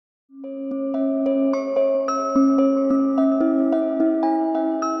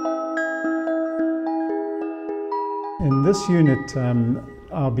this unit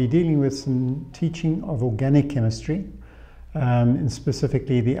I'll be dealing with some teaching of organic chemistry, and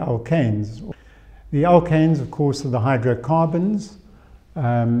specifically the alkanes. The alkanes, of course, are the hydrocarbons.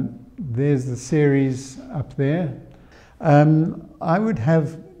 There's the series up there. I would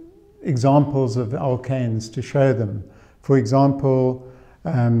have examples of alkanes to show them. For example,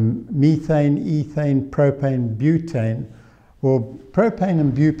 methane, ethane, propane, butane. Well, propane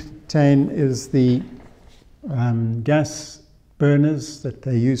and butane is the gas burners that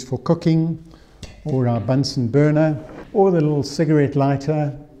they use for cooking, or our Bunsen burner, or the little cigarette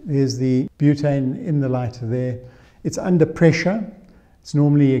lighter. There's the butane in the lighter there. It's under pressure. It's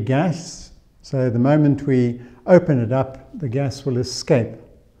normally a gas, so the moment we open it up, the gas will escape.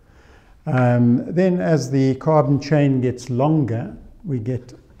 Then as the carbon chain gets longer, we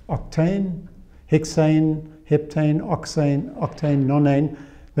get octane, hexane, heptane, oxane, octane, nonane.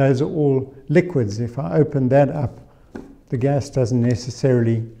 Those are all liquids. If I open that up, the gas doesn't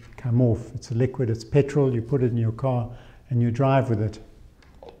necessarily come off. It's a liquid, it's petrol, you put it in your car and you drive with it.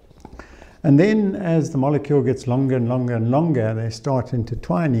 And then as the molecule gets longer and longer and longer, they start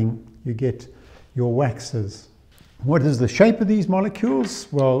intertwining, you get your waxes. What is the shape of these molecules?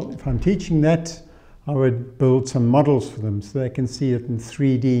 Well, if I'm teaching that, I would build some models for them so they can see it in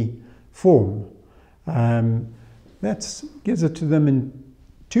 3D form. That gives it to them in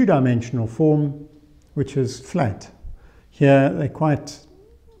two-dimensional form, which is flat. Here they're quite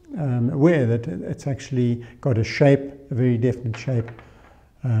aware that it's actually got a shape, a very definite shape.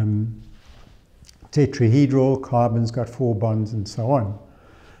 Tetrahedral, carbon's got 4 bonds and so on.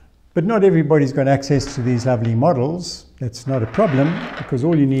 But not everybody's got access to these lovely models. That's not a problem, because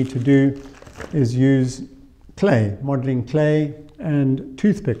all you need to do is use clay, modeling clay and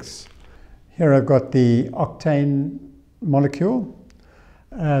toothpicks. Here I've got the octane molecule.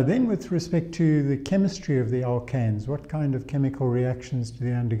 Then with respect to the chemistry of the alkanes, what kind of chemical reactions do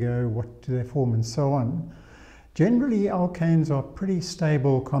they undergo, what do they form and so on. Generally, alkanes are pretty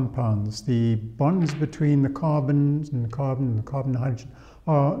stable compounds. The bonds between the carbon and the carbon and hydrogen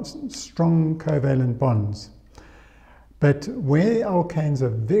are strong covalent bonds. But where alkanes are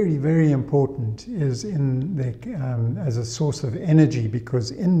very, very important is in as a source of energy,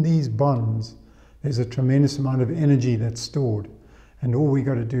 because in these bonds there's a tremendous amount of energy that's stored. And all we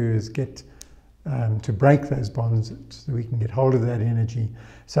got to do is get to break those bonds so we can get hold of that energy.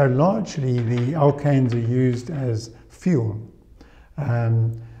 So largely the alkanes are used as fuel.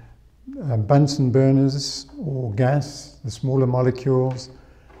 Bunsen burners or gas, the smaller molecules,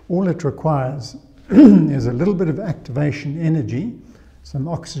 all it requires is a little bit of activation energy, some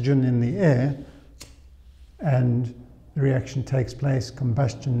oxygen in the air, and the reaction takes place,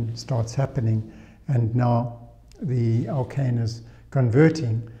 combustion starts happening, and now the alkane is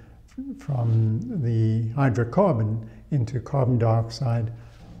converting from the hydrocarbon into carbon dioxide,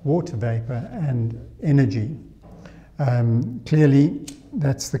 water vapor and energy. Clearly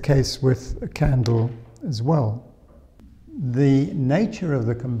that's the case with a candle as well. The nature of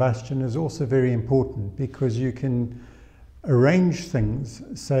the combustion is also very important, because you can arrange things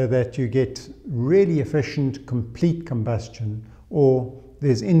so that you get really efficient complete combustion, or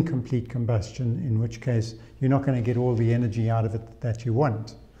there's incomplete combustion, in which case you're not going to get all the energy out of it that you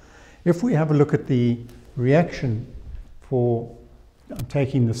want. If we have a look at the reaction for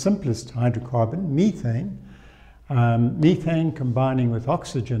taking the simplest hydrocarbon, methane, methane combining with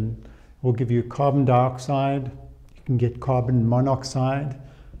oxygen will give you carbon dioxide. You can get carbon monoxide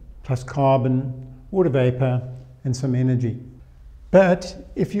plus carbon, water vapor and some energy. But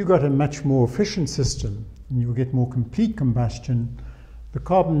if you've got a much more efficient system and you'll get more complete combustion, the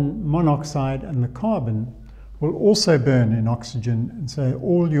carbon monoxide and the carbon will also burn in oxygen, and so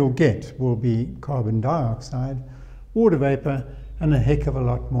all you'll get will be carbon dioxide, water vapor, and a heck of a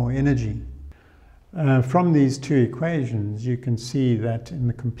lot more energy. From these two equations, you can see that in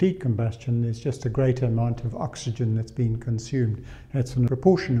the complete combustion, there's just a greater amount of oxygen that's being consumed. That's in a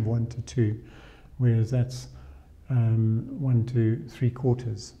proportion of 1 to 2, whereas that's 1 to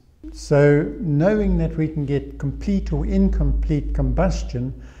 3/4. So knowing that we can get complete or incomplete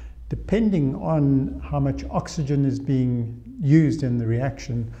combustion, depending on how much oxygen is being used in the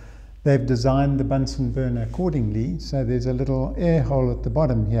reaction, they've designed the Bunsen burner accordingly. So there's a little air hole at the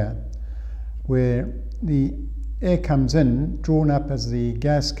bottom here, where the air comes in, drawn up as the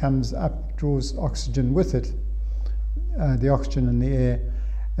gas comes up, draws oxygen with it, the oxygen in the air.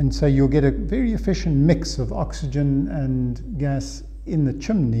 And so you'll get a very efficient mix of oxygen and gas in the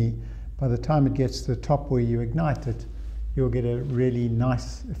chimney. By the time it gets to the top where you ignite it, you'll get a really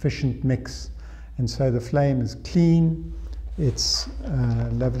nice, efficient mix. And so the flame is clean, it's a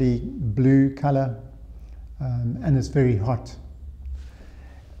lovely blue color, and it's very hot.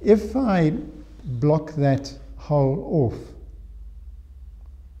 If I block that hole off,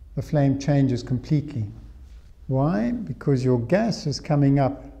 the flame changes completely. Why? Because your gas is coming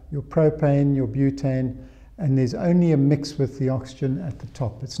up, your propane, your butane, and there's only a mix with the oxygen at the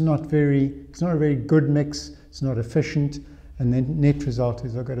top. It's not a very good mix, it's not efficient, and the net result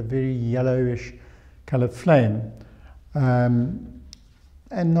is I've got a very yellowish coloured flame, and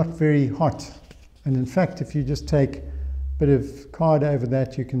not very hot. And in fact, if you just take a bit of card over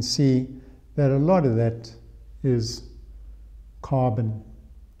that, you can see that a lot of that is carbon.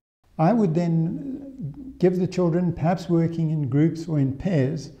 I would then give the children, perhaps working in groups or in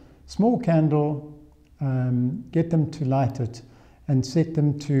pairs, small candle, get them to light it and set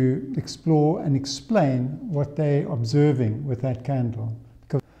them to explore and explain what they're observing with that candle.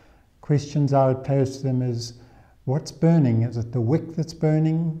 Because questions I would pose to them is, what's burning? Is it the wick that's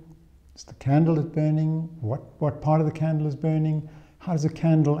burning? Is the candle that's burning? What part of the candle is burning? How does a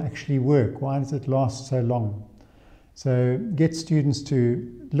candle actually work? Why does it last so long? So get students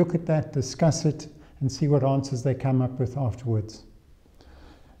to look at that, discuss it, and see what answers they come up with afterwards.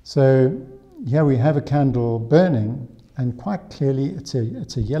 So here we have a candle burning, and quite clearly it's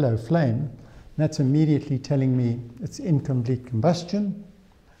a yellow flame. That's immediately telling me it's incomplete combustion.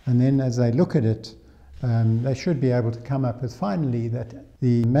 And then as they look at it, they should be able to come up with finally that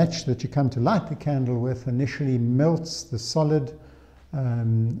the match that you come to light the candle with initially melts the solid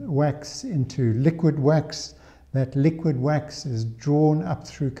wax into liquid wax. That liquid wax is drawn up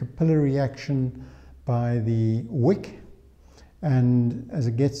through capillary action by the wick, and as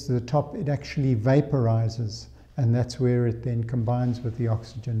it gets to the top it actually vaporizes, and that's where it then combines with the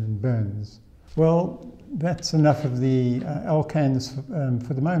oxygen and burns. Well, that's enough of the alkanes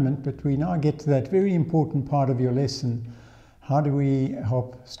for the moment, but we now get to that very important part of your lesson. How do we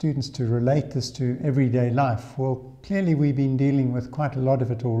help students to relate this to everyday life? Well, clearly we've been dealing with quite a lot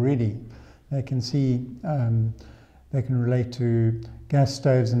of it already. They can see, they can relate to gas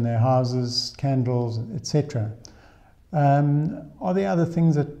stoves in their houses, candles, etc. Are there other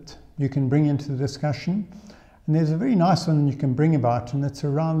things that you can bring into the discussion? And there's a very nice one you can bring about, and it's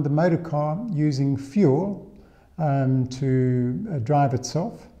around the motor car using fuel to drive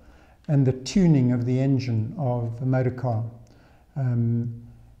itself, and the tuning of the engine of the motor car.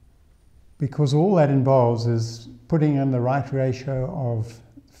 Because all that involves is putting in the right ratio of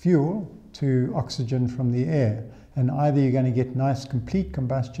fuel to oxygen from the air, and either you're going to get nice complete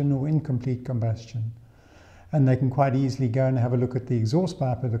combustion or incomplete combustion. And they can quite easily go and have a look at the exhaust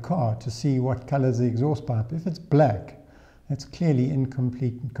pipe of the car to see what colour is the exhaust pipe. If it's black, that's clearly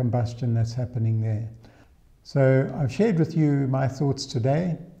incomplete combustion that's happening there. So I've shared with you my thoughts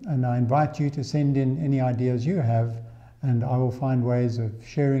today, and I invite you to send in any ideas you have, and I will find ways of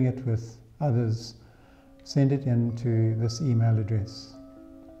sharing it with others. Send it in to this email address.